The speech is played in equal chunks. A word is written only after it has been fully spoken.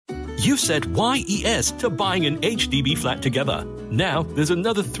You've said YES to buying an HDB flat together. Now, there's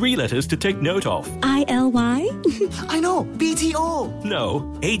another 3 letters to take note of. ILY? I know, BTO. No,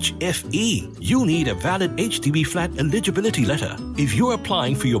 HFE. You'll need a valid HDB flat eligibility letter. If you're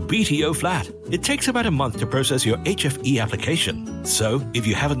applying for your BTO flat, it takes about a month to process your HFE application. So, if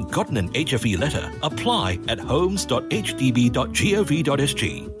you haven't gotten an HFE letter, apply at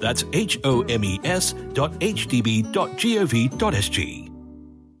homes.hdb.gov.sg. That's homes.hdb.gov.sg.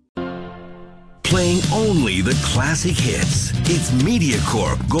 Playing only the classic hits. It's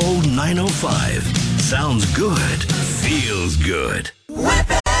MediaCorp Gold 905. Sounds good. Feels good.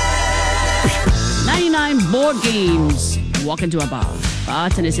 99 board games. Walk into a bar.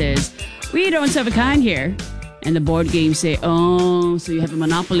 Bartender says, "We don't serve a kind here." And the board games say, "Oh, so you have a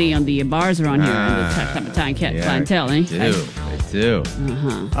monopoly on the bars around here and the clientele, eh?" They do.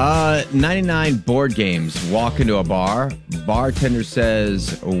 99 board games. Walk into a bar. Bartender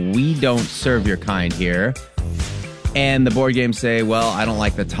says, "We don't serve your kind here." And the board games say, "Well, I don't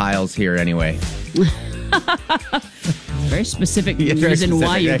like the tiles here anyway." Very specific reason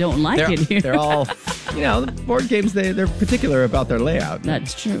why you don't like it here. They're all, board games, they're particular about their layout.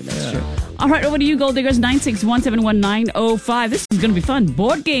 That's true. All right, over to you, Gold Diggers. 961-71905. This is going to be fun.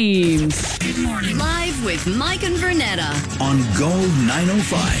 Board games. Good morning. Live with Mike and Vernetta on Gold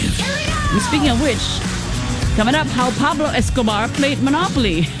 905. And speaking of which, coming up, how Pablo Escobar played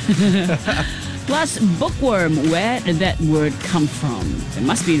Monopoly. Plus, bookworm, where did that word come from? It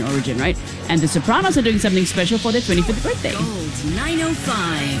must be an origin, right? And the Sopranos are doing something special for their 25th birthday. Gold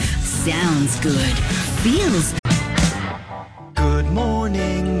 905. Sounds good. Feels Good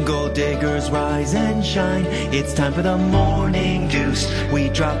morning, gold diggers, rise and shine. It's time for the morning deuce. We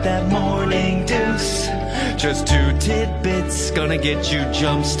drop that morning deuce. Just 2 tidbits, gonna get you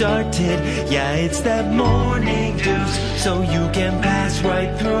jump started. Yeah, it's that morning deuce, so you can pass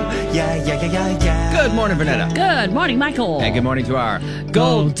right through. Yeah. Good morning, Vanetta. Good morning, Michael. And good morning to our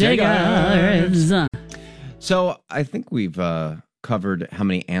Gold Diggers. So I think we've covered how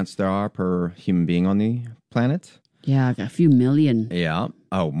many ants there are per human being on the planet. Yeah, a few million. Yeah.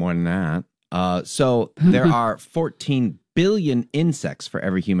 Oh, more than that. So there are 14 billion insects for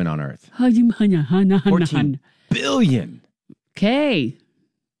every human on Earth. 14 billion. Okay.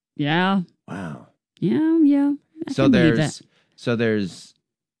 Yeah. Wow. Yeah. So there's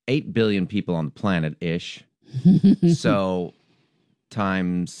 8 billion people on the planet ish. So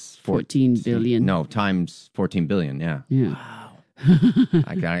times 14 billion. No, times 14 billion. Yeah. Yeah.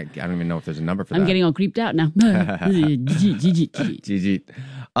 I don't even know if there's a number for that. I'm getting all creeped out now. GG.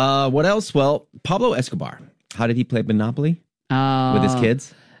 What else? Well, Pablo Escobar. How did he play Monopoly? With his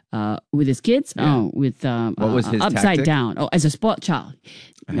kids? With his kids? Yeah. Oh, with what was his upside tactic? down. Oh, as a sport child.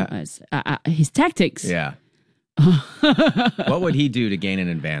 His tactics. Yeah. What would he do to gain an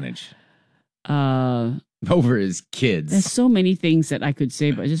advantage? Over his kids. There's so many things that I could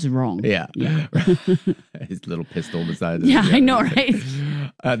say, but it's just wrong. Yeah. His little pistol beside him. Yeah, I know, right?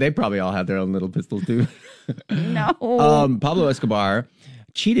 They probably all have their own little pistols too. No. Pablo Escobar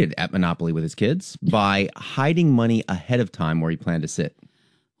cheated at Monopoly with his kids by hiding money ahead of time where he planned to sit.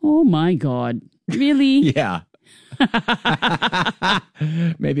 Oh my God. Really? Yeah.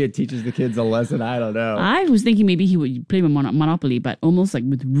 Maybe it teaches the kids a lesson. I don't know. I was thinking maybe he would play Monopoly, but almost like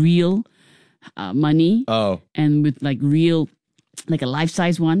with real money. Oh. And with like real, like a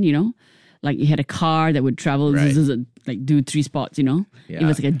life-size one, Like you had a car that would travel, Right. like do 3 spots, Yeah. It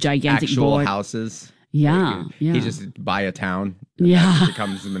was like a gigantic actual board. houses. Yeah, yeah. He just buy a town. Yeah. That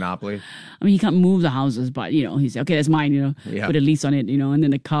becomes Monopoly. I mean, he can't move the houses, but, he said, okay, that's mine, Yeah. Put a lease on it, and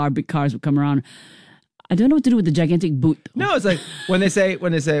then big cars would come around. I don't know what to do with the gigantic boot. No, it's like when they say,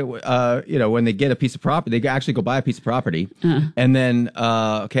 when they get a piece of property, they actually go buy a piece of property, and then,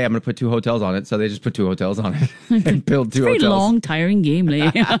 okay, I'm going to put 2 hotels on it. So they just put 2 hotels on it and build 2 It's a very hotels. long, tiring game, Lee.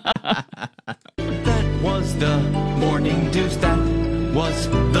 That was the morning deuce. That was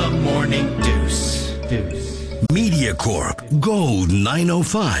the morning deuce. MediaCorp Gold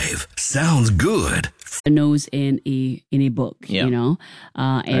 905. Sounds good. Nose in a book, Yeah.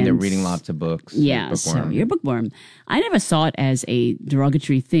 and they're reading lots of books. Yeah, so you're a bookworm. I never saw it as a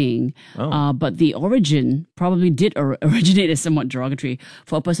derogatory thing, but the origin probably did originate as somewhat derogatory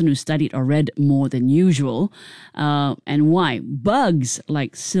for a person who studied or read more than usual. And why? Bugs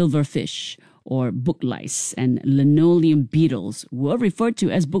like silverfish or book lice and linoleum beetles were referred to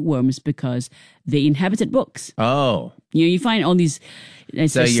as bookworms because they inhabited books. Oh. You find all these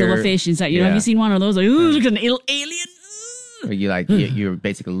silverfish inside. Have you seen one of those? Like, ooh, look at an alien. You're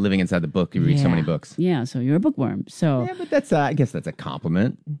basically living inside the book. You read so many books. Yeah, so you're a bookworm. So Yeah, but that's I guess that's a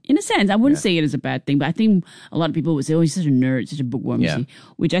compliment. in a sense, I wouldn't say it is a bad thing, but I think a lot of people would say, "Oh, he's such a nerd, such a bookworm," Yeah. you see,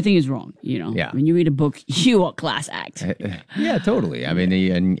 which I think is wrong. Yeah. When you read a book, you are class act. Yeah, totally. I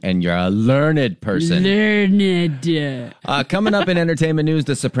mean, and you're a learned person. Learned. Coming up in entertainment news,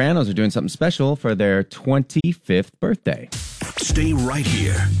 The Sopranos are doing something special for their 25th birthday. Stay right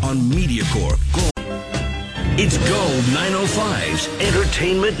here on MediaCorp Gold. It's Gold 905's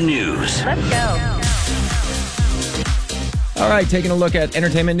Entertainment News. Let's go. All right, taking a look at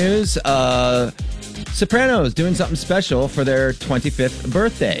entertainment news. Sopranos doing something special for their 25th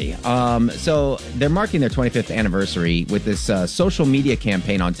birthday. So they're marking their 25th anniversary with this social media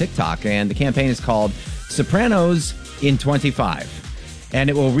campaign on TikTok, and the campaign is called Sopranos in 25. And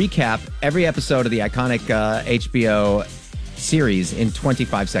it will recap every episode of the iconic HBO series in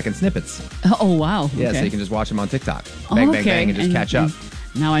 25-second snippets. Oh, wow. Yeah, Okay. so you can just watch them on TikTok. Bang, bang, bang, and just catch up.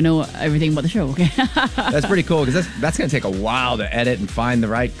 Now I know everything about the show. Okay. That's pretty cool because that's going to take a while to edit and find the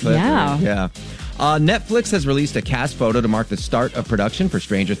right clip. Yeah. Netflix has released a cast photo to mark the start of production for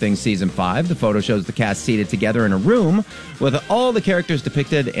Stranger Things Season 5. The photo shows the cast seated together in a room with all the characters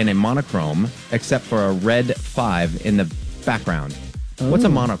depicted in a monochrome, except for a red 5 in the background. What's a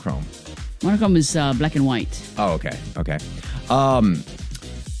monochrome? Monochrome is black and white. Oh, okay.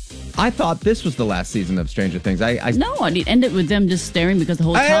 I thought this was the last season of Stranger Things. No, it ended with them just staring because the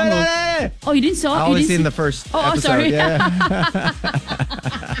whole town was... Oh, you didn't saw it? I only seen the first episode. Sorry. Yeah.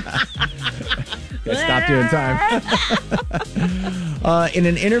 Stop doing time. In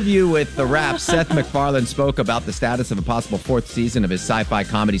an interview with The Wrap, Seth MacFarlane spoke about the status of a possible fourth season of his sci-fi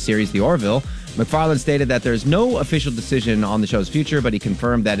comedy series, The Orville. MacFarlane stated that there's no official decision on the show's future, but he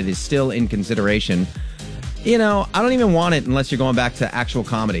confirmed that it is still in consideration. I don't even want it unless you're going back to actual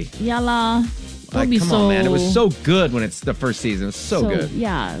comedy. Yalla. Come on, man. It was so good when it's the first season. It was so good.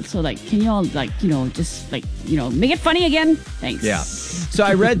 Yeah. So, can y'all, just, make it funny again? Thanks. Yeah. So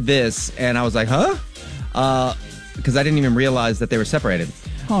I read this and I was like, huh? Because I didn't even realize that they were separated.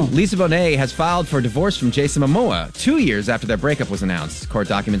 Oh. Lisa Bonet has filed for divorce from Jason Momoa 2 years after their breakup was announced. Court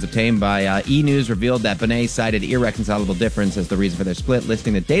documents obtained by E! News revealed that Bonet cited irreconcilable difference as the reason for their split,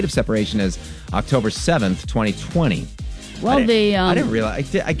 listing the date of separation as October 7th, 2020. Well, I didn't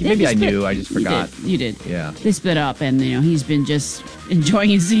realize. Maybe I knew. I just forgot. You did. Yeah. They split up, and he's been just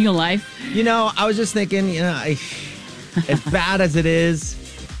enjoying his single life. I was just thinking, as bad as it is,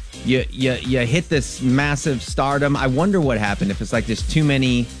 you hit this massive stardom. I wonder what happened. If it's like there's too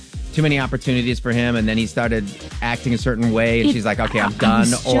many opportunities for him, and then he started acting a certain way, and she's like, okay, I'm done.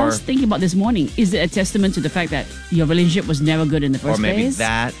 I was just thinking about this morning. Is it a testament to the fact that your relationship was never good in the first place? Or maybe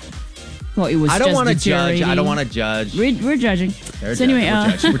that. Well, it was. I don't want to judge. I don't want to judge. We're judging. They're so judging.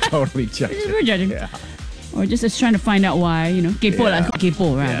 anyway, we're totally judging. We're judging. Yeah. Or just trying to find out why, K-pop,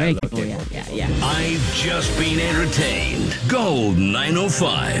 K-pop, right? Yeah, Very K-pop, K-pop, yeah. I've just been entertained. Gold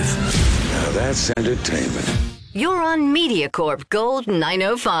 905. Now that's entertainment. You're on MediaCorp Gold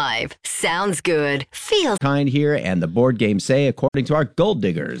 905. Sounds good. Feels Kind here, and the board game say, according to our gold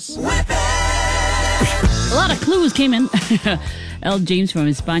diggers. A lot of clues came in. L. James from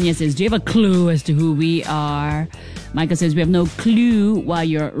España says, do you have a clue as to who we are? Michael says, we have no clue why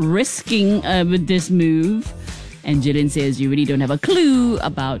you're risking with this move. And Jillian says, you really don't have a clue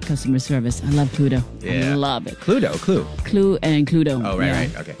about customer service. I love Cluedo. Yeah. I love it. Clue. Clue and Cluedo. Oh, right, Yeah.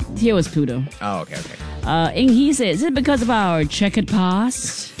 right. Okay. Here was Cluedo. Oh, okay. Ing He says, is it because of our checkered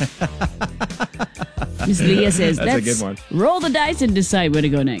past? Miss Leah says, That's a let's good one. roll the dice and decide where to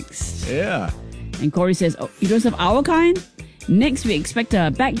go next. Yeah. And Corey says, oh, you don't have our kind? Next, we expect a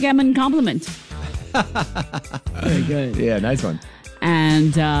backgammon compliment. Very good. Yeah, nice one.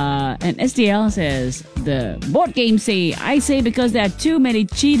 And SDL says, the board game say, I say because there are too many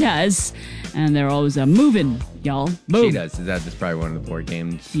cheetahs and they're always moving, y'all. Move. Cheetahs. That's probably one of the board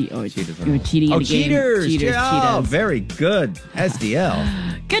games. Cheetahs. Cheetahs. You're cheating at the game. Cheaters. Cheaters. Oh, Cheetahs. very good.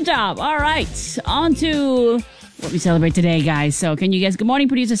 SDL. Good job. All right. On to what we celebrate today, guys. So can you guess? Good morning,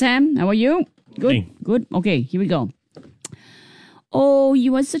 producer Sam. How are you? Good. Hey. Good. Okay, here we go. Oh,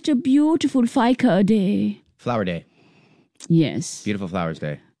 you are such a beautiful FICA day. Flower Day. Yes. Beautiful Flowers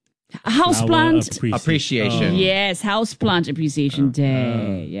Day. Houseplant. Appreciation. Yes, houseplant appreciation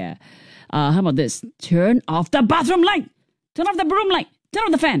day. Yeah. How about this? Turn off the bathroom light. Turn off the broom light. Turn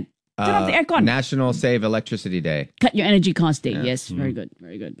off the fan. Turn off the aircon. National Save Electricity Day. Cut your energy cost day. Yes, very good.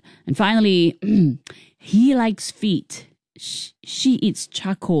 Very good. And finally, he likes feet. She eats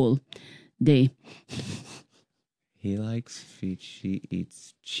charcoal day. He likes feet. She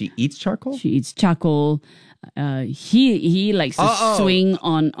eats charcoal. She eats charcoal. He likes to swing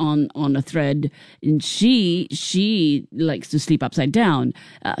on a thread, and she likes to sleep upside down.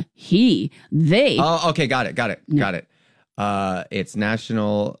 They. Oh, okay, got it. It's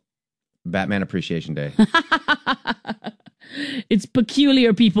National Batman Appreciation Day. It's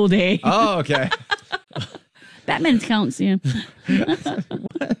Peculiar People Day. Oh, okay. Batman counts, yeah.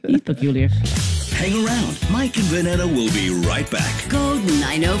 He's peculiar. Hang around. Mike and Vanetta will be right back. Gold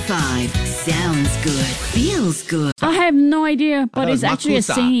 905. Sounds good. Feels good. I have no idea, but thought it it's was actually a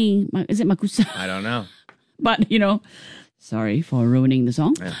Makusa. saying. Is it Makusa? I don't know. But, sorry for ruining the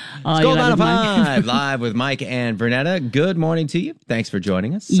song. It's Gold you're live with Mike. 905, live with Mike and Vernetta. Good morning to you. Thanks for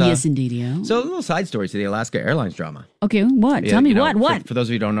joining us. Yes, indeed, yeah. So a little side story to the Alaska Airlines drama. Okay, what? Tell me what? For those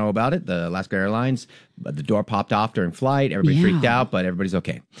of you who don't know about it, the Alaska Airlines, the door popped off during flight. Everybody freaked out, but everybody's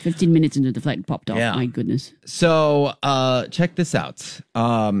okay. 15 minutes into the flight, popped off. Yeah. My goodness. So check this out.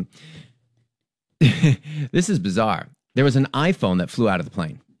 This is bizarre. There was an iPhone that flew out of the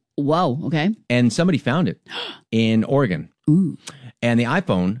plane. Wow, okay. And somebody found it in Oregon. Ooh. And the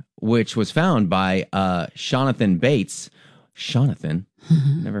iPhone, which was found by Jonathan Bates,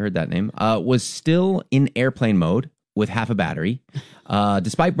 never heard that name, was still in airplane mode with half a battery.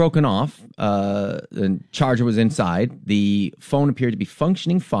 Despite broken off, the charger was inside. The phone appeared to be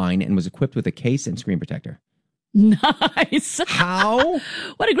functioning fine and was equipped with a case and screen protector. Nice. How?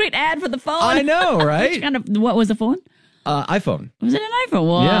 What a great ad for the phone. I know, right? What was the phone? iPhone. Was it an iPhone?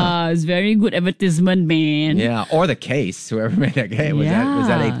 Wow, Yeah. It's very good advertisement, man. Yeah, or the case. Whoever made that case. Was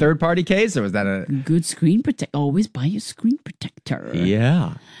that a Yeah. third-party case or was that a... Good screen protect. Always buy your screen protector.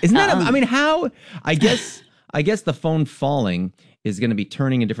 Yeah. Isn't that... I mean, how... I guess the phone falling is going to be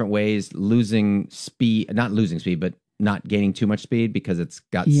turning in different ways, losing speed... Not losing speed, but not gaining too much speed because it's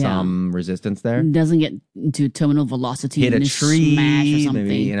got some resistance there. It doesn't get into terminal velocity. Hit a and it tree, smash or something.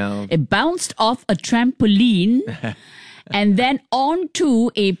 maybe, It bounced off a trampoline and then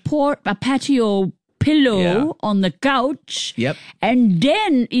onto a patio pillow on the couch. Yep. And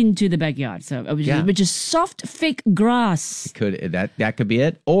then into the backyard. So which is soft fake grass. That could be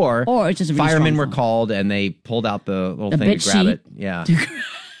it. Or it's just a really firemen strong were phone. called and they pulled out the little The thing bed to grab sheet. it. Yeah.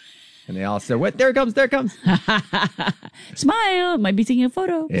 And they all said, "What? There it comes! There it comes!" Smile. Might be taking a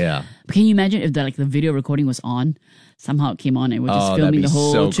photo. Yeah. But can you imagine if the video recording was on? Somehow it came on and we're just that'd filming be the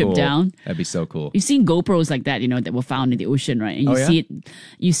whole so trip cool. down. That'd be so cool. You've seen GoPros like that, that were found in the ocean, right? And you see it,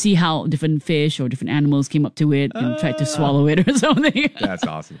 you see how different fish or different animals came up to it and tried to swallow it or something. That's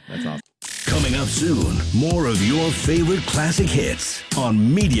awesome. That's awesome. Coming up soon, more of your favorite classic hits on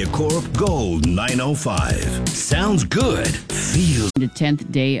MediaCorp Gold 905. Sounds good. Feels The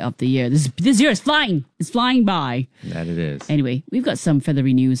 10th day of the year. This year is flying. It's flying by. That it is. Anyway, we've got some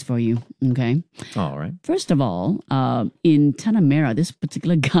feathery news for you. Okay. All right. First of all, in Tanah Merah, this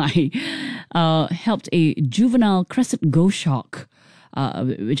particular guy helped a juvenile crescent goshawk,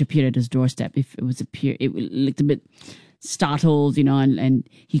 which appeared at his doorstep. It looked a bit startled, and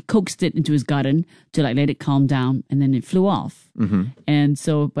he coaxed it into his garden to let it calm down, and then it flew off. Mm-hmm. And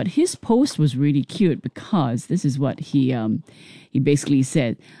so, but his post was really cute because this is what he basically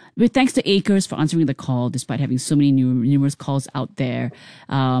said. With thanks to Acres for answering the call, despite having so many numerous calls out there.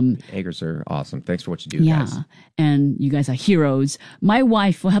 Acres are awesome. Thanks for what you do, guys. And you guys are heroes. My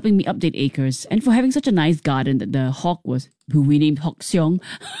wife for helping me update Acres and for having such a nice garden that the hawk who we named Hawk Seong,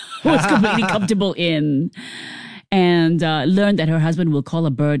 was completely comfortable in. And learned that her husband will call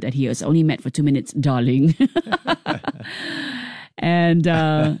a bird that he has only met for 2 minutes, darling. And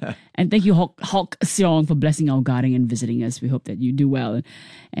thank you, Hawk Seong, for blessing our garden and visiting us. We hope that you do well.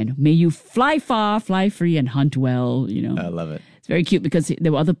 And may you fly far, fly free, and hunt well. I love it. It's very cute because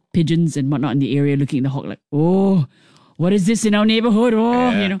there were other pigeons and whatnot in the area looking at the hawk like, oh, what is this in our neighborhood?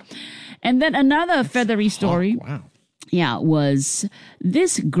 Oh, And then another feathery story. Wow. Yeah, was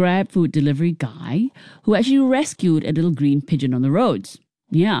this Grab food delivery guy who actually rescued a little green pigeon on the roads.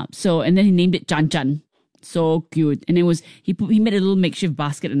 Yeah, and then he named it Chan Chan. So cute. And he made a little makeshift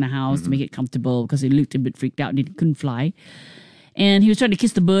basket in the house to make it comfortable because it looked a bit freaked out and it couldn't fly. And he was trying to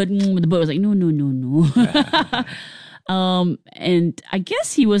kiss the bird, but the bird was like, no. And I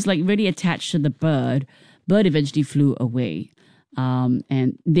guess he was really attached to the bird. Bird eventually flew away.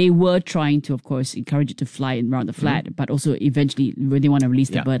 And they were trying to, of course, encourage it to fly around the flat, but also eventually they want to release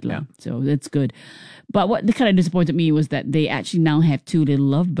the bird. So that's good. But what kind of disappointed me was that they actually now have 2 little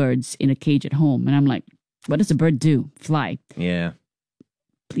lovebirds in a cage at home. And I'm like, what does a bird do? Fly. Yeah.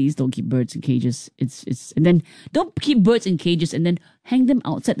 please don't keep birds in cages. It's and then don't keep birds in cages and then hang them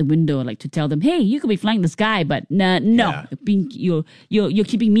outside the window, like to tell them, hey, you could be flying the sky, but no, you're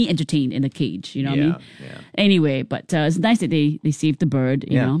keeping me entertained in a cage. You know what I mean? Yeah. Anyway, but it's nice that they saved the bird.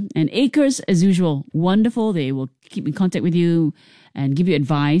 You know, and Acres, as usual, wonderful. They will keep in contact with you and give you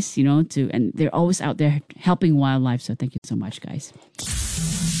advice. You know, and they're always out there helping wildlife. So thank you so much, guys.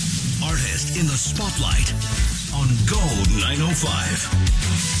 Artist in the Spotlight on Gold 905.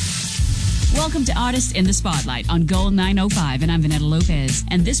 Welcome to Artist in the Spotlight on Gold 905, and I'm Vanessa Lopez.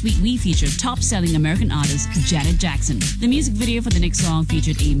 And this week we feature top-selling American artist Janet Jackson. The music video for the next song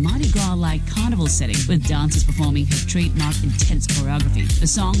featured a Mardi Gras-like carnival setting with dancers performing her trademark intense choreography. The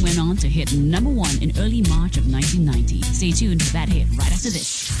song went on to hit number 1 in early March of 1990. Stay tuned for that hit right after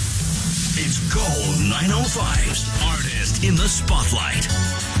this. It's Gold 905's Artist in the Spotlight.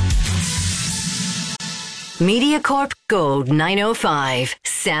 MediaCorp Gold 905.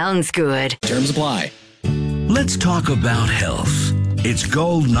 Sounds good. Terms apply. Let's talk about health. It's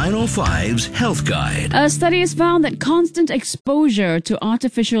Gold 905's Health Guide. A study has found that constant exposure to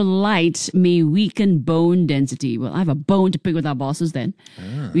artificial light may weaken bone density. Well, I have a bone to pick with our bosses then.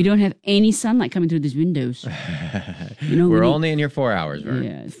 We don't have any sunlight coming through these windows. You know, We're only in here 4 hours, Vern.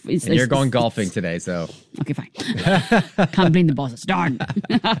 Yeah, And you're going golfing today, so... Okay, fine. Can't blame the bosses. Darn.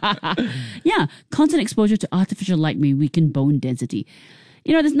 Yeah, constant exposure to artificial light may weaken bone density.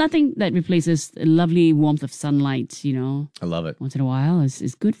 You know, there's nothing that replaces the lovely warmth of sunlight, you know. I love it. Once in a while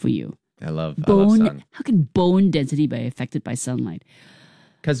is good for you. I love Bone. sun. How can bone density be affected by sunlight?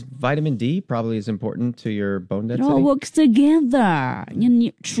 Because vitamin D probably is important to your bone It density. all works together. Your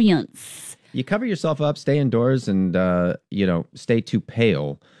nutrients. You cover yourself up, stay indoors, and, stay too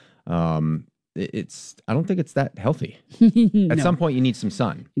pale. I don't think it's that healthy. At some point, you need some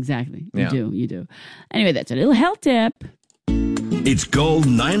sun. Exactly. Yeah. You do. Anyway, that's a little health tip. It's Gold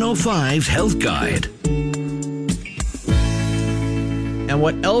 905's Health Guide. And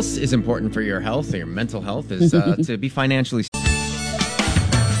what else is important for your health, or your mental health, is to be financially.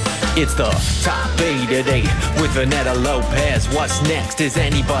 It's the top 8 today with Vanessa Lopez. What's next is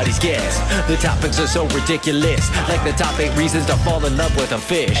anybody's guess. The topics are so ridiculous, like the top 8 reasons to fall in love with a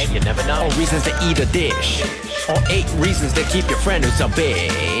fish. And you never know. Or reasons to eat a dish. Or 8 reasons to keep your friend who's a bitch.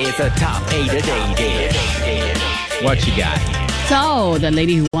 It's the top 8 today dish. What you got? So, the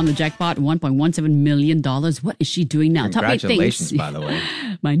lady who won the jackpot, $1.17 million, what is she doing now? Congratulations, Top 8 things. by the way.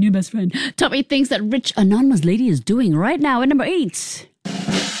 My new best friend. Top 8 things that rich anonymous lady is doing right now. At number 8,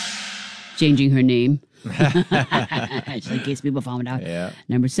 changing her name. Just in case people found out. Yeah.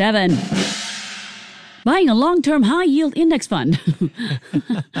 Number 7, buying a long-term high-yield index fund.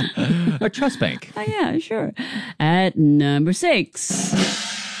 A trust bank. Oh, yeah, sure. At number 6,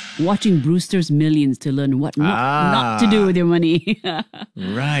 watching Brewster's Millions to learn what not to do with your money.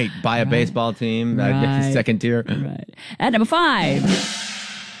 Right. Buy a baseball team. Right. Second tier. Right. At number 5,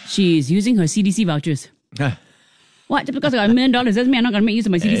 she's using her CDC vouchers. What? Just because I got $1 million doesn't mean I'm not going to make use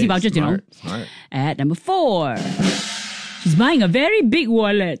of my CDC vouchers, smart, you know? Smart. At number 4, she's buying a very big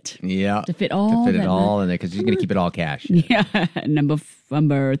wallet. Yeah. To fit all it that all in there, because she's going to keep it all cash. Yeah. Number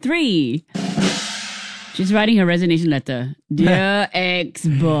 3, she's writing her resignation letter. Dear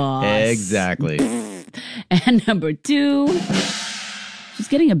ex-boss. Exactly. And number 2, she's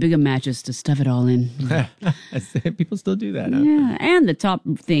getting a bigger mattress to stuff it all in. People still do that, huh? Yeah. And the top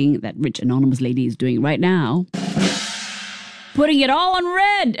thing that rich anonymous lady is doing right now, putting it all on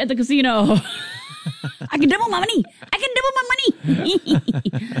red at the casino. I can double my money.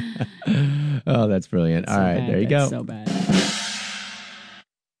 Oh, that's brilliant. All right, there you go. So bad.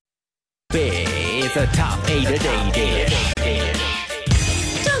 It's a top 8 today dish.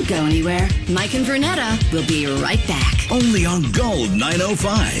 Don't go anywhere. Mike and Vernetta will be right back. Only on Gold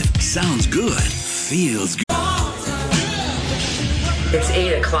 905. Sounds good. Feels good. It's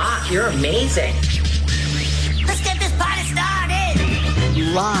 8 o'clock. You're amazing. Let's get this party started.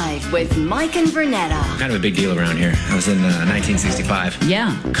 Live with Mike and Vernetta. Kind of a big deal around here. I was in 1965.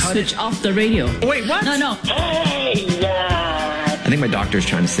 Yeah. Switch off the radio. Wait, what? No. I think my doctor's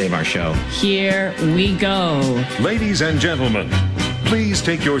trying to save our show. Here we go. Ladies and gentlemen, please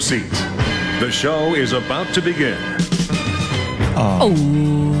take your seats. The show is about to begin.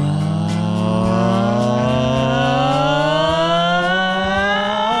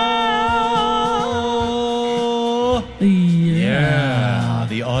 Yeah.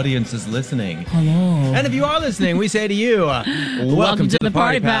 The audience is listening. Hello. And if you are listening, we say to you, welcome to the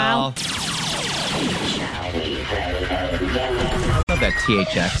party, pal. that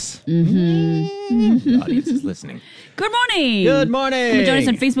THX. The audience is listening. Good morning. Good morning. Come and join us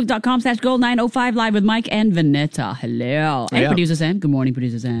on Facebook.com/Gold905 live with Mike and Vanetta. Hello. And producer Sam. Good morning,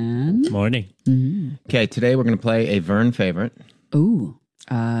 producer Sam. Morning. Okay, today we're going to play a Vern favorite. Ooh.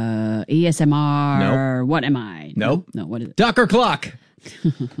 ASMR. Nope. What am I? Nope. No, what is it? Duck or Cluck?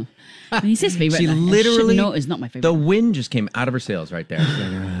 When he says favorite, She I literally, should know it's not my favorite. the wind just came out of her sails right there.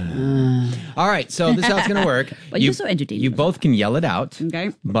 All right, so this is how it's going to work. But you're so entertaining. You both can yell it out.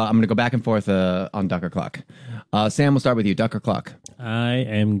 Okay. But I'm going to go back and forth on Duck or Cluck. Sam, we'll start with you. Duck or Cluck? I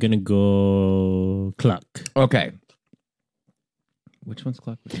am going to go Cluck. Okay. Which one's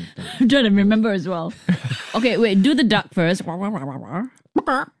Cluck? I'm trying to remember as well. Okay, wait. Do the duck first. Is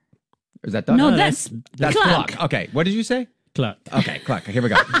that Duck? No, that's Cluck. Okay, what did you say? Cluck. Okay, Cluck. Here we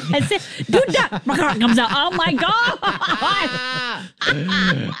go. I said, do duck. Comes out. Oh my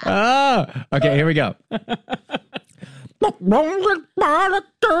God. Okay, here we go.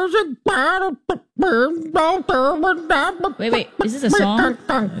 Wait. Is this a song?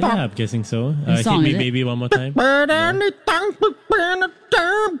 Yeah, I'm guessing so. song, Hit is Me it? Baby one more time.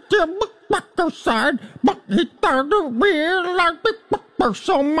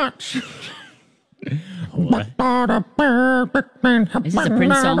 So much. What? Is this a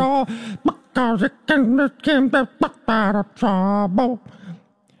Prince song?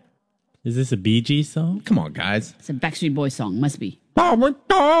 Is this a Bee Gees song? Come on, guys. It's a Backstreet Boys song. Must be. Dolly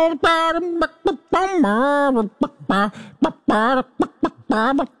Parton?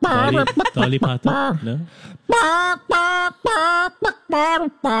 No?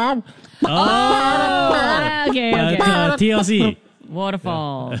 Oh, okay. TLC.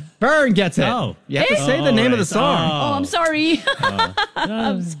 Waterfall. Vern gets it. Oh. You have to say the name of the song. Oh, I'm sorry.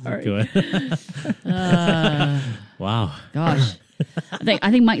 I'm sorry. Good. Wow. Gosh. I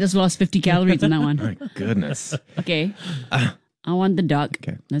think Mike just lost 50 calories on that one. My goodness. Okay. I want the duck.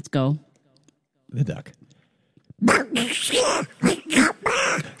 Okay. Let's go. The duck.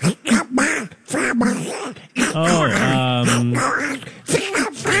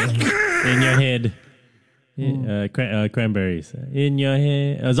 In your head. Cranberries. In your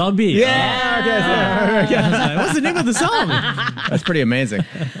head. Zombie. Yeah. Okay. What's the name of the song? That's pretty amazing.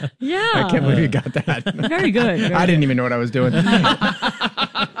 Yeah. I can't believe you got that. Very good. I didn't even know what I was doing.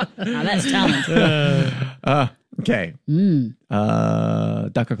 That's talent. Okay.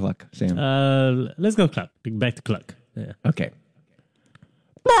 Duck or Cluck, Sam? Let's go Cluck. Back to Cluck. Yeah. Okay.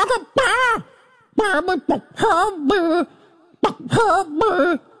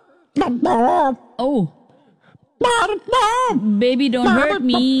 Oh. Baby, don't hurt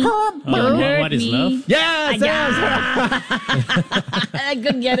me. Don't hurt what is me. love? Yes, yes. I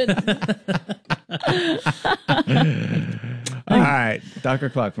couldn't get it. All right. Duck or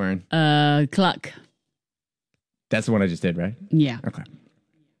Cluck, Vern? Cluck. That's the one I just did, right? Yeah. Okay.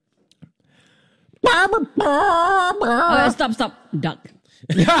 Stop. Duck.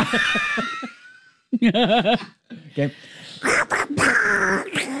 Okay.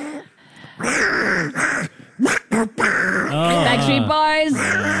 Backstreet Boys.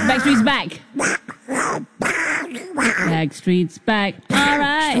 Backstreet's back. Backstreet's back. All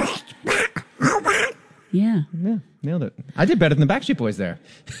right. Yeah. Yeah, nailed it. I did better than the Backstreet Boys there.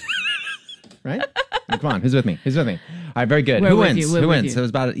 Right? Come on, who's with me? All right, very good. Who wins? So it was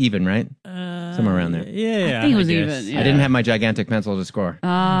about even, right? Somewhere around there. Yeah. I think it was guess. even. Yeah. I didn't have my gigantic pencil to score.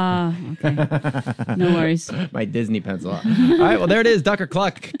 Okay. No worries. My Disney pencil. All right, well, there it is, Duck or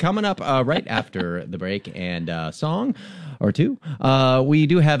Cluck. Coming up right after the break and song or two. We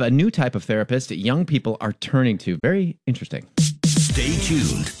do have a new type of therapist young people are turning to. Very interesting. Stay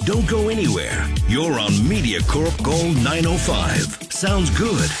tuned. Don't go anywhere. You're on MediaCorp Gold 905. Sounds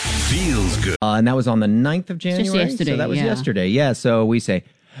good. Feels good. And that was on the 9th of January. yesterday, So that was yeah. yesterday. Yeah, so we say,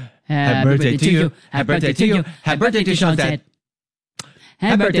 Happy birthday to you. Happy birthday to you. Happy birthday to Sean Ted.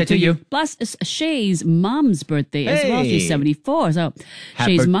 Happy birthday to you. Plus, it's Shay's mom's birthday as well. She's 74. So,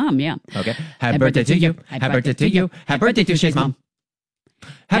 Happy Shay's bir- mom, yeah. Okay. Happy birthday to you. Happy birthday to you. Happy birthday to Shay's mom.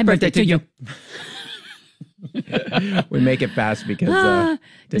 Happy birthday to you. We make it fast because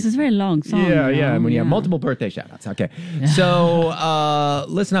this is a very long song. yeah, you know? yeah. And when you have multiple birthday shout outs. Okay. So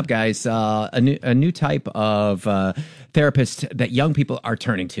listen up, guys. A new type of therapist that young people are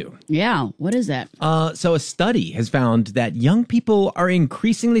turning to. Yeah. What is that? So a study has found that young people are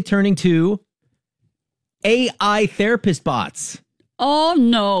increasingly turning to AI therapist bots. Oh,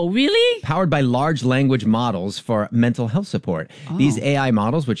 no. Really? Powered by large language models for mental health support. These AI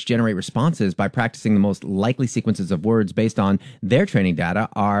models, which generate responses by practicing the most likely sequences of words based on their training data,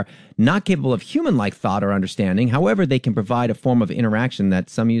 are not capable of human-like thought or understanding. However, they can provide a form of interaction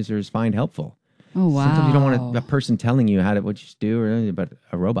that some users find helpful. Oh, wow. Sometimes you don't want a person telling you what you should do, but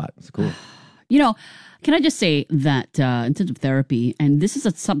a robot. It's cool. You know, can I just say that in terms of therapy, and this is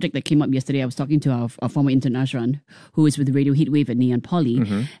a subject that came up yesterday. I was talking to our former intern Ashran, who is with Radio Heatwave at Neon Poly.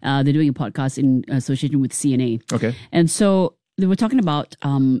 They're doing a podcast in association with CNA. Okay. And so they were talking about,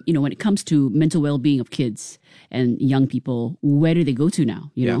 when it comes to mental well-being of kids and young people, where do they go to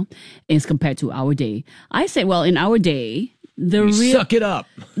now, you know, as compared to our day? I say, well, in our day, suck it up.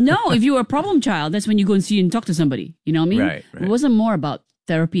 No, if you were a problem child, that's when you go and see and talk to somebody. You know what I mean? Right. It wasn't more about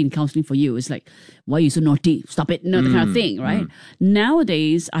therapy and counseling for you. It's like, why are you so naughty? Stop it. That kind of thing, right?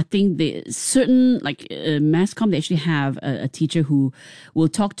 Nowadays, I think certain mass comm, they actually have a teacher who will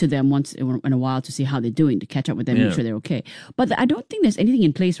talk to them once in a while to see how they're doing, to catch up with them, make sure they're okay. But I don't think there's anything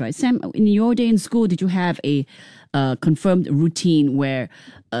in place, right? Sam, in your day in school, did you have a confirmed routine where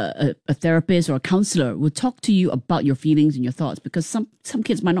a therapist or a counselor will talk to you about your feelings and your thoughts? Because some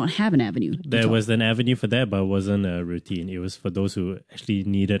kids might not have an avenue. There was an avenue for that, but it wasn't a routine. It was for those who actually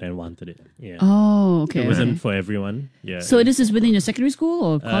needed and wanted it. Yeah. Oh, okay. It wasn't for everyone. Yeah. So this is within your secondary school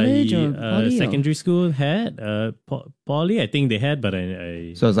or college or poly? Secondary school had. Poly, I think they had, but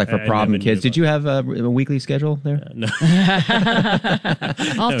I So it's like for problem kids. Did you have a weekly schedule there? No.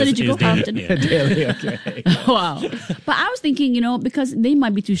 How often did you go? Daily, okay. Wow. But I was thinking, because they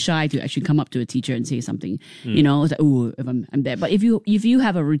might be too shy to actually come up to a teacher and say something. It's like, oh, if I'm there. But if you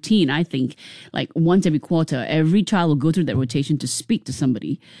have a routine, I think like once every quarter, every child will go through that rotation to speak to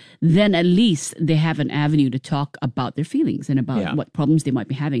somebody. Then at least they have an avenue to talk about their feelings and about what problems they might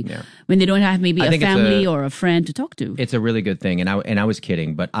be having when they don't have maybe a family or a friend to talk to. It's a really good thing, and I was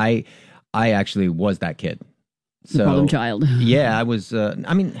kidding, but I actually was that kid. The problem child. Yeah, I was. I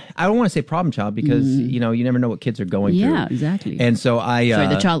don't want to say problem child because you never know what kids are going through. Yeah, exactly. And so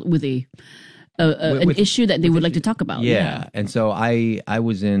the child with an issue that they would like to talk about. Yeah, and so I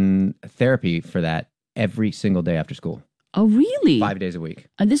was in therapy for that every single day after school. Oh, really? 5 days a week.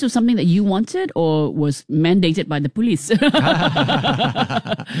 And this was something that you wanted or was mandated by the police?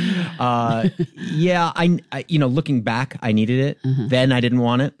 Yeah, I looking back, I needed it. Then I didn't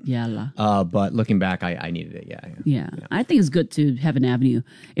want it. Yeah. But looking back, I needed it. Yeah. I think it's good to have an avenue.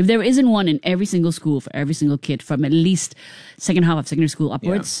 If there isn't one in every single school for every single kid from at least second half of secondary school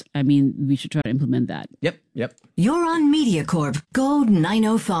upwards, we should try to implement that. Yep. You're on MediaCorp Gold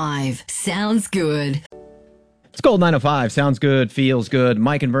 905. Sounds good. It's Gold 905. Sounds good, feels good.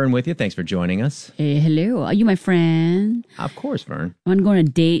 Mike and Vern with you. Thanks for joining us. Hey, hello. Are you my friend? Of course, Vern. Want to go on a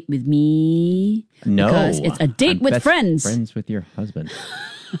date with me? No. Because it's a date with friends. Friends with your husband.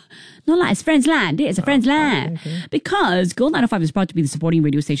 No, it's friends land. It's a friends land. Okay. Because Gold 905 is proud to be the supporting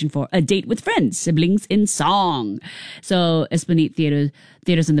radio station for A Date with Friends, Siblings in Song. So Esplanade Theaters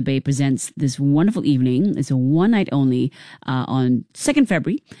in the Bay presents this wonderful evening. It's a one night only on 2nd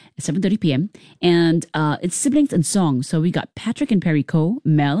February at 7:30 p.m. And it's Siblings in Song. So we got Patrick and Perry Coe,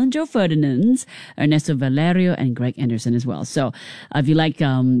 Mel and Joe Ferdinand, Ernesto Valerio, and Greg Anderson as well. So if you like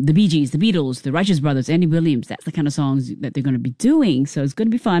the Bee Gees, the Beatles, the Righteous Brothers, Andy Williams, that's the kind of songs that they're going to be doing. So it's going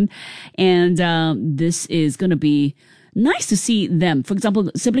to be fun. And this is going to be nice to see them. For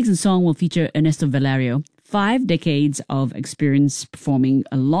example, Siblings in Song will feature Ernesto Valerio, 5 decades of experience performing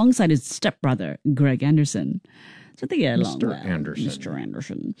alongside his stepbrother, Greg Anderson. So they get along well. Mr.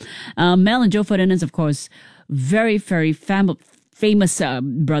 Anderson. Mel and Joe Ferdinand, of course, very, very famous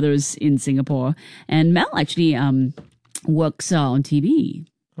brothers in Singapore. And Mel actually works on TV.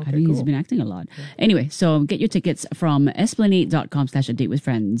 Okay, I think cool. he's been acting a lot. Yeah. Anyway, so get your tickets from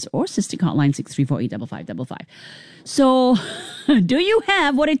esplanade.com/a-date-with-friends or Cystic Hotline 6348-5555. So, do you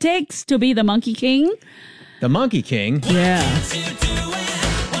have what it takes to be the Monkey King? The Monkey King? Yeah.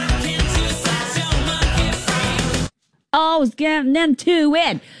 Oh, it's getting into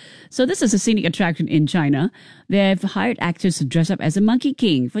it. So this is a scenic attraction in China. They've hired actors to dress up as a Monkey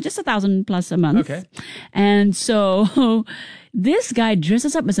King for just $1,000+ a month. Okay. And so this guy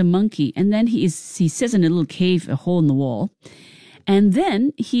dresses up as a monkey, and then he sits in a little cave, a hole in the wall, and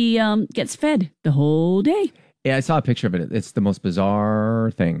then he gets fed the whole day. Yeah, I saw a picture of it. It's the most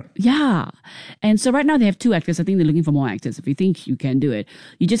bizarre thing. Yeah. And so right now they have 2 actors. I think they're looking for more actors. If you think you can do it,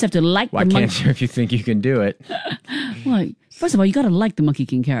 you just have to like Why the monkey. can't you if you think you can do it? Well, first of all, you got to like the Monkey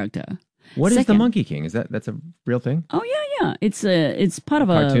King character. What is the Monkey King? That's a real thing? Oh, yeah. It's part of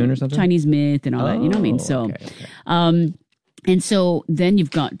a cartoon or something? Chinese myth and all that. You know what I mean? So, okay. And so then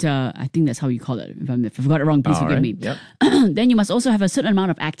you've got, I think that's how you call it. If I've got it wrong, please forgive me. Yep. Then you must also have a certain amount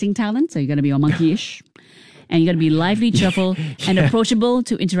of acting talent. So you're going to be all monkey-ish. And you got to be lively, cheerful, and approachable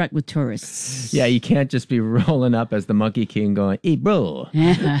to interact with tourists. Yeah, you can't just be rolling up as the Monkey King going, "Hey, bro."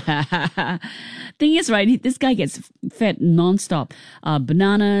 Thing is, right, this guy gets fed nonstop.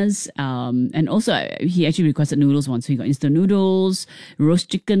 Bananas, and also he actually requested noodles once. So he got instant noodles, roast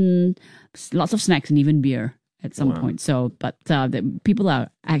chicken, lots of snacks, and even beer at some point. So, but the people are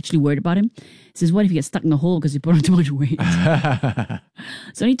actually worried about him. He says, what if he gets stuck in the hole because he put on too much weight?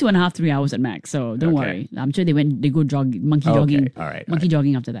 It's only 2.5, 3 hours at max, so don't worry. I'm sure they go monkey jogging. All right. Monkey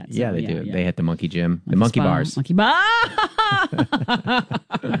jogging after that. So, Yeah, they do. Yeah. They hit the monkey gym, the monkey spa, bars. Monkey bar.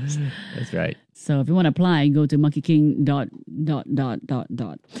 That's right. So if you want to apply, go to monkeyking.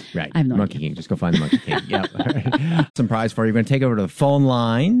 Right. I have no Monkey idea. King. Just go find the Monkey King. Yep. Some prize for you. We're going to take over to the phone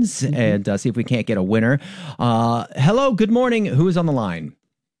lines and see if we can't get a winner. Hello. Good morning. Who is on the line?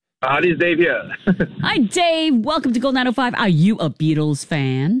 This is Dave here. Hi, Dave. Welcome to Gold 905. Are you a Beatles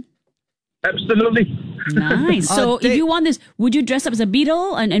fan? Absolutely. Nice. So Dave, if you won this, would you dress up as a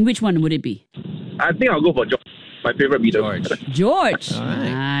Beatle? And which one would it be? I think I'll go for George, my favorite Beatles. George. All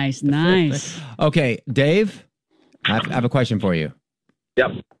right. Nice. Okay, Dave, I have a question for you.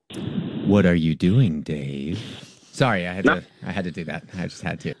 Yep. What are you doing, Dave? Sorry, I had to do that. I just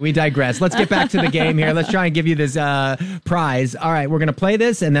had to. We digress. Let's get back to the game here. Let's try and give you this prize. All right, we're going to play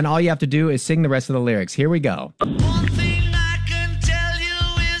this, and then all you have to do is sing the rest of the lyrics. Here we go. One thing I can tell you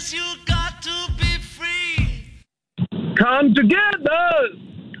is you got to be free. Come together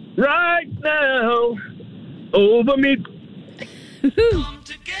right now over me. Come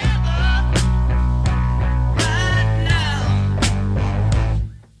together right now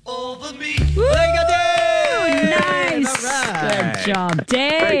over me. Nice. Good job,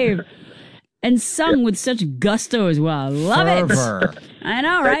 Dave. And sung with such gusto as well. Love Fervor. it. I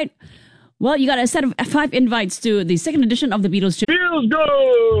know, right? Well, you got a set of 5 invites to the second edition of the Beatles. Feels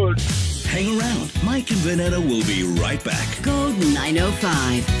good. Hang around. Mike and Vanetta will be right back. Gold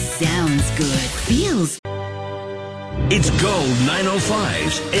 905. Sounds good. Feels. It's Gold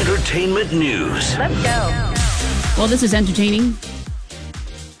 905's Entertainment News. Let's go. Well, this is entertaining.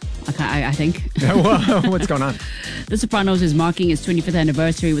 I think. What's going on? The Sopranos is marking its 25th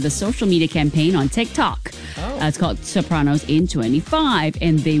anniversary with a social media campaign on TikTok. It's called Sopranos in 25,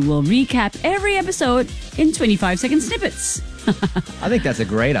 and they will recap every episode in 25-second snippets. I think that's a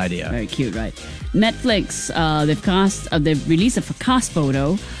great idea. Very cute, right? Netflix, they've released a cast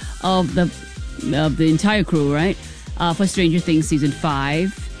photo of the entire crew, right? For Stranger Things season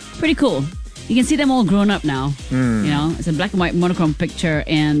 5. Pretty cool. You can see them all grown up now. You know, it's a black and white monochrome picture,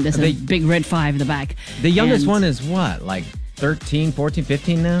 and there's a big red 5 in the back. The youngest one is what, like 13, 14,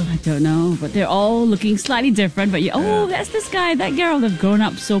 15 now? I don't know, but they're all looking slightly different. But that's this guy, that girl. They've grown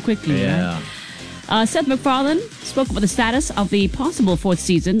up so quickly. Yeah. Right? Seth MacFarlane spoke about the status of the possible 4th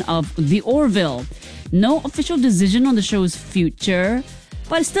season of The Orville. No official decision on the show's future,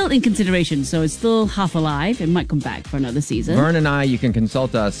 but it's still in consideration, so it's still half alive. It might come back for another season. Vern and I, you can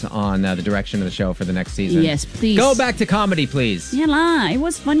consult us on the direction of the show for the next season. Yes, please. Go back to comedy, please. Yeah, it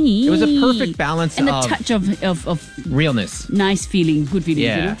was funny. It was a perfect balance and of... a touch of realness. Nice feeling, good feeling.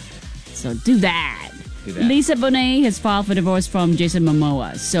 Yeah. You know? So do that. Lisa Bonet has filed for divorce from Jason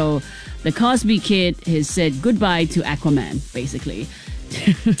Momoa. So the Cosby Kid has said goodbye to Aquaman, basically.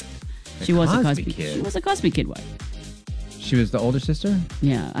 She was a Cosby Kid. She was a Cosby Kid wife. She was the older sister?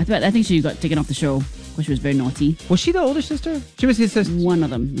 Yeah, I think she got taken off the show because she was very naughty. Was she the older sister? She was his sister? One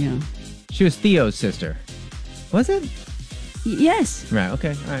of them, yeah. She was Theo's sister. Was it? Yes. Right,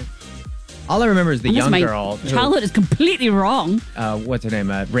 okay, all right. All I remember is the young girl. Childhood is completely wrong. What's her name?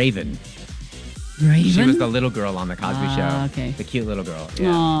 Raven. Raven? She was the little girl on the Cosby Show. Okay. The cute little girl.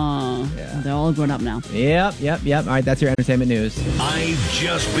 Yeah. Oh, yeah. They're all grown up now. Yep. All right, that's your entertainment news. I've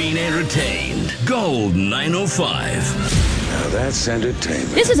just been entertained. Gold 905. Now that's entertainment.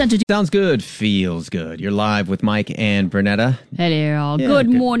 This is entertainment. Sounds good, feels good. You're live with Mike and Bernetta. Hello. Good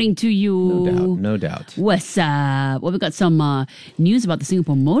morning to you. No doubt. What's up? Well, we've got some news about the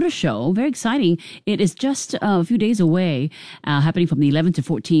Singapore Motor Show. Very exciting. It is just a few days away, happening from the 11th to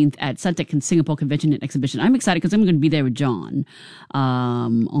 14th at Suntec and Singapore Convention and Exhibition. I'm excited because I'm going to be there with John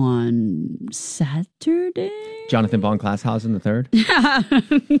on Saturday. Jonathan von Glasshausen III?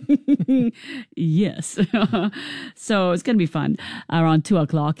 Yes. So it's going to be fun around 2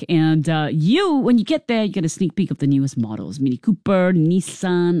 o'clock. And when you get there, you get a sneak peek of the newest models. Mini Cooper,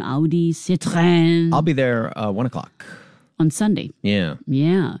 Nissan, Audi, Citroën. I'll be there 1 o'clock. On Sunday. Yeah.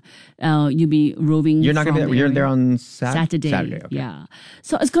 Yeah. You'll be roving. You're not going to be there. You're there on Saturday. Saturday. Okay. Yeah.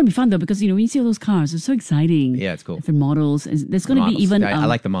 So it's going to be fun though, because, when you see all those cars, it's so exciting. Yeah, it's cool. Different models. There's going to be even. I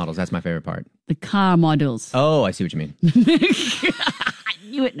like the models. That's my favorite part. The car models. Oh, I see what you mean. I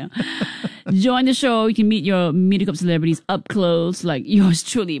knew it now. Join the show. You can meet your MediaCorp celebrities up close, like yours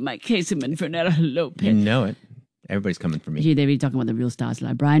truly, Mike Kasem and Fernando Lopez. You know it. Everybody's coming for me. They're really talking about the real stars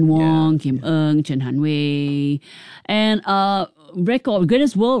like Brian Wong, Kim Eung, Chen Hanwei, and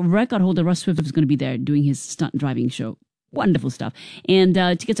Guinness World Record holder Russ Swift is going to be there doing his stunt driving show. Wonderful stuff. And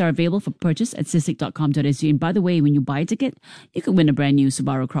tickets are available for purchase at sisig.com.sg. And by the way, when you buy a ticket, you can win a brand new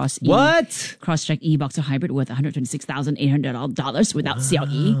Subaru Crosstrek E-Boxer Hybrid worth $126,800 without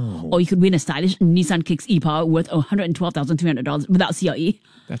CLE. Or you could win a stylish Nissan Kicks E-Power worth $112,200 without CLE.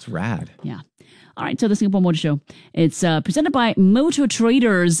 That's rad. Yeah. All right, so the Singapore Motor Show. It's presented by Motor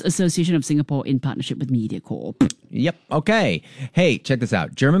Traders Association of Singapore in partnership with MediaCorp. Yep. Okay. Hey, check this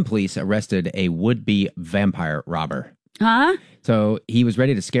out. German police arrested a would-be vampire robber. Huh? So he was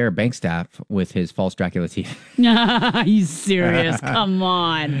ready to scare bank staff with his false Dracula teeth. He's serious. Come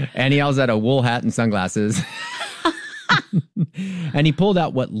on. And he yells at a wool hat and sunglasses. And he pulled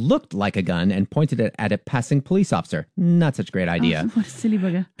out what looked like a gun and pointed it at a passing police officer. Not such a great idea. Oh, what a silly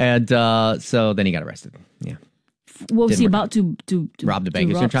bugger. And so then he got arrested. Yeah. What was he about to rob the bank?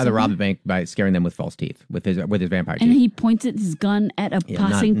 He was going to try to rob the bank by scaring them with false teeth, with his vampire teeth. And he pointed his gun at a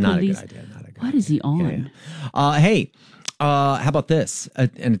passing police. Not a good idea. What is he on? Hey, how about this?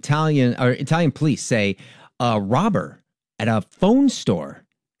 An Italian police say a robber at a phone store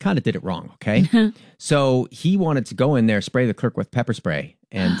kind of did it wrong. Okay, so he wanted to go in there, spray the clerk with pepper spray,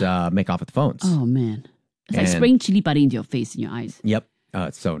 and make off with the phones. Oh man, it's like spraying chili padi into your face and your eyes. Yep,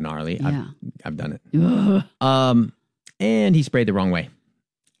 it's so gnarly. Yeah. I've done it. And he sprayed the wrong way.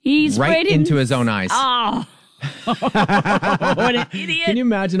 He sprayed into his own eyes. Oh. What an idiot. Can you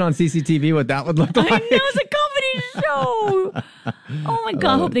imagine on CCTV what that would look like? I know, it's a comedy show. Oh my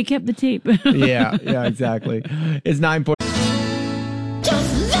God, I hope they kept the tape. yeah, exactly. It's 9:40.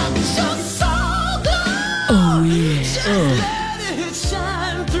 Oh yeah.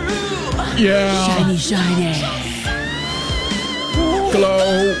 Yeah. Shiny.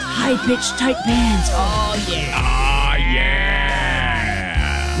 Glow. High-pitched tight pants. Oh yeah.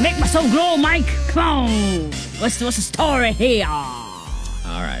 Make my soul glow, Mike. Come on. What's the story here?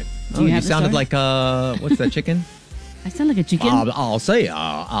 All right. You sounded like what's that chicken? I sound like a chicken. I'll say.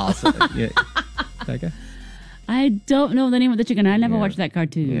 Yeah. Okay. I don't know the name of the chicken. I never watched that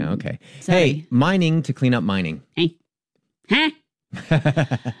cartoon. Yeah. Okay. Sorry. Hey, mining to clean up mining. Hey. Huh?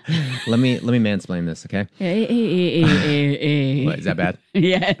 let me mansplain this, okay? Hey. What, is that bad?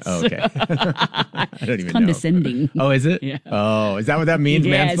 Yes. Oh, okay. I don't even condescending. know. Oh, is it? Yeah. Oh, is that what that means?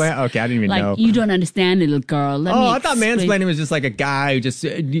 Yes. Mansplain? Okay, I didn't even know. Like, you don't understand, little girl. I thought mansplaining was just like a guy who just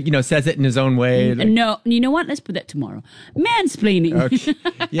says it in his own way. No, you know what? Let's put that tomorrow. Mansplaining. Okay.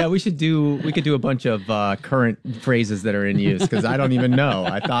 Yeah, we could do a bunch of current phrases that are in use because I don't even know.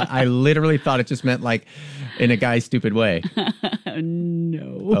 I literally thought it just meant like in a guy's stupid way.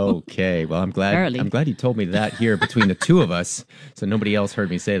 No. Okay. Well, I'm glad you told me that here between the two of us, so nobody else heard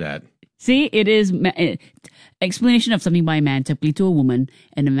me say that. See, it is explanation of something by a man typically to a woman,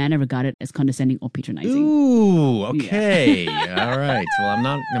 and a manner regarded as condescending or patronizing. Ooh. Okay. Yeah. All right. Well, I'm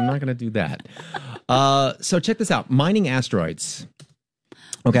not going to do that. So check this out. Mining asteroids.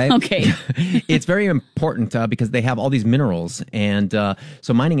 Okay. It's very important because they have all these minerals. And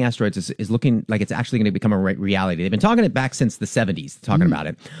so mining asteroids is looking like it's actually going to become a reality. They've been talking it back since the 70s, talking about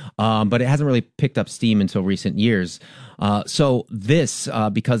it. But it hasn't really picked up steam until recent years. So this,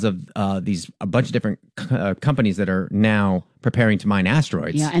 because of a bunch of different companies that are now preparing to mine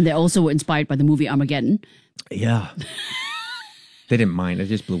asteroids. Yeah, and they're also inspired by the movie Armageddon. Yeah. They didn't mine. They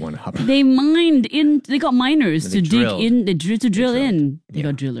just blew one up. They mined in. They got miners to drilled. dig in. They drill in. They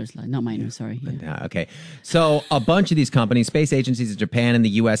got drillers, not miners. Sorry. Yeah. Okay. So a bunch of these companies, space agencies in Japan and the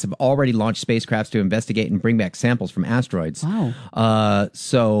U.S. have already launched spacecrafts to investigate and bring back samples from asteroids. Wow.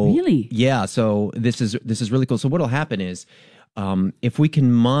 So really, yeah. So this is really cool. So what'll happen is, if we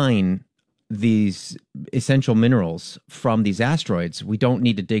can mine these essential minerals from these asteroids, we don't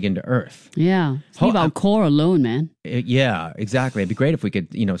need to dig into Earth. Yeah. Leave our core alone, man. Yeah, exactly. It'd be great if we could,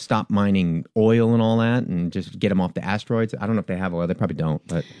 stop mining oil and all that and just get them off the asteroids. I don't know if they have oil. They probably don't,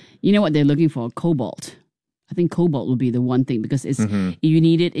 but... You know what they're looking for? Cobalt. I think cobalt will be the one thing because it's you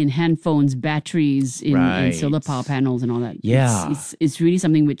need it in handphones, batteries, in solar power panels and all that. Yeah. It's really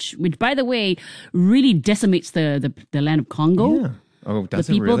something which by the way, really decimates the land of Congo. Yeah. Oh, does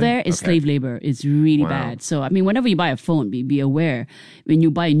the people really? there is slave labor. It's really bad. So, I mean, whenever you buy a phone, be aware. When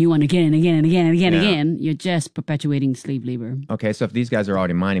you buy a new one again and again and again and again, again, you're just perpetuating slave labor. Okay, so if these guys are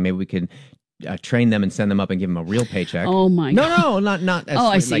already mining, maybe we could train them and send them up and give them a real paycheck. Oh my No, God. not. As, Oh,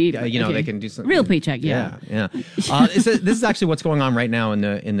 I see. Like, they Okay. can do something. Real paycheck, yeah. This is actually what's going on right now in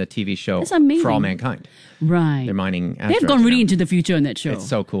the TV show It's amazing. For All Mankind. Right. They're mining. They've gone really into the future on that show. It's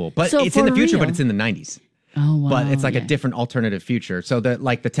so cool, but So it's in for the future, real? but it's in the 90s. Oh wow. But it's like yeah. a different alternative future. So that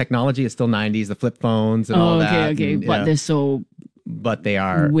like the technology is still 90s, the flip phones and all that. Okay. and, But they're so but they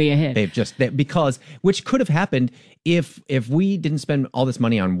are way ahead. Because which could have happened if we didn't spend all this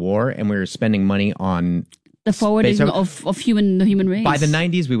money on war and we were spending money on the forwarding space. of the human race. By the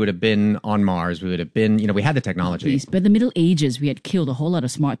 90s, we would have been on Mars. We would have been, we had the technology. Please. But the Middle Ages, we had killed a whole lot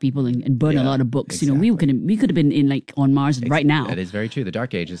of smart people and burned a lot of books. Exactly. We could have been in like on Mars right now. That is very true. The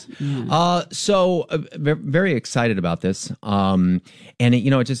Dark Ages. Yeah. Very excited about this. And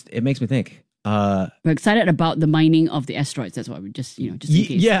it makes me think. We're excited about the mining of the asteroids. That's why we just in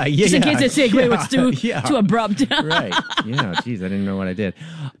case. Just in case the segue was too abrupt. Right. Yeah. Geez, I didn't know what I did.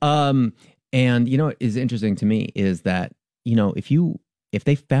 And what is interesting to me is that if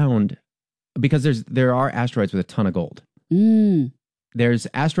they found, because there are asteroids with a ton of gold. There's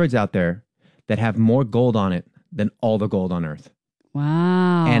asteroids out there that have more gold on it than all the gold on Earth.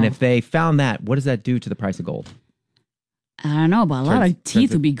 Wow. And if they found that, what does that do to the price of gold? I don't know, but a lot of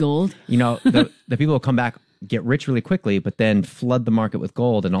teeth would be gold. The people will come back, get rich really quickly, but then flood the market with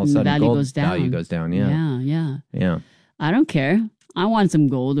gold, and all of a sudden value goes down. Value goes down. Yeah. I don't care. I want some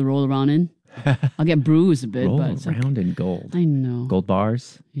gold to roll around in. I'll get bruised a bit, roll but around in gold. I know. Gold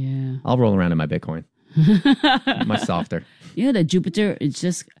bars. Yeah. I'll roll around in my Bitcoin. Much softer. That Jupiter.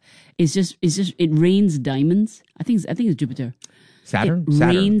 It rains diamonds. I think it's Jupiter. Saturn? It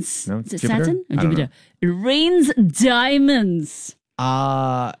rains. No, is it Jupiter? Saturn or I don't Jupiter? It rains diamonds.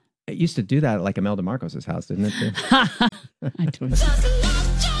 It used to do that at like Imelda Marcos's house, didn't it? Too? I don't know.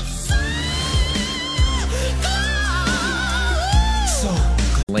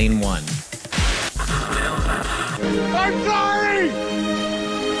 Lane 1. I'm sorry!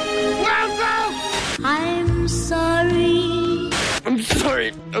 Welcome! I'm sorry.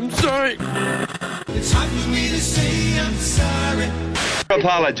 I'm sorry. It's hard for me to say I'm sorry.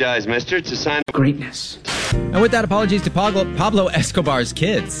 Apologize, mister. It's a sign of greatness. And with that, apologies to Pablo Escobar's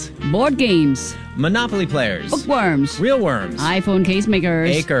kids. Board games. Monopoly players. Bookworms. Real worms. iPhone case makers.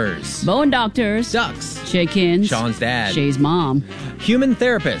 Acres. Bone doctors. Ducks. Chickens. Sean's dad. Shay's mom. Human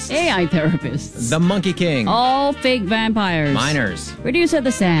therapists. AI therapists. The Monkey King. All fake vampires. Miners. Producer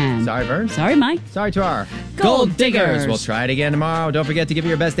the Sand. Sorry, Vern. Sorry, Mike. Sorry to our Gold diggers. We'll try it again tomorrow. Don't forget to give it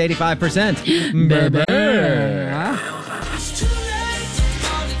your best 85%. Bye-bye.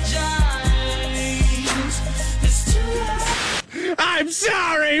 I'm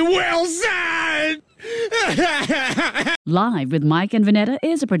sorry, Wilson! Live with Mike and Vanetta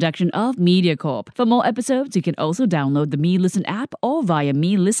is a production of MediaCorp. For more episodes, you can also download the Me Listen app or via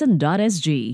melisten.sg.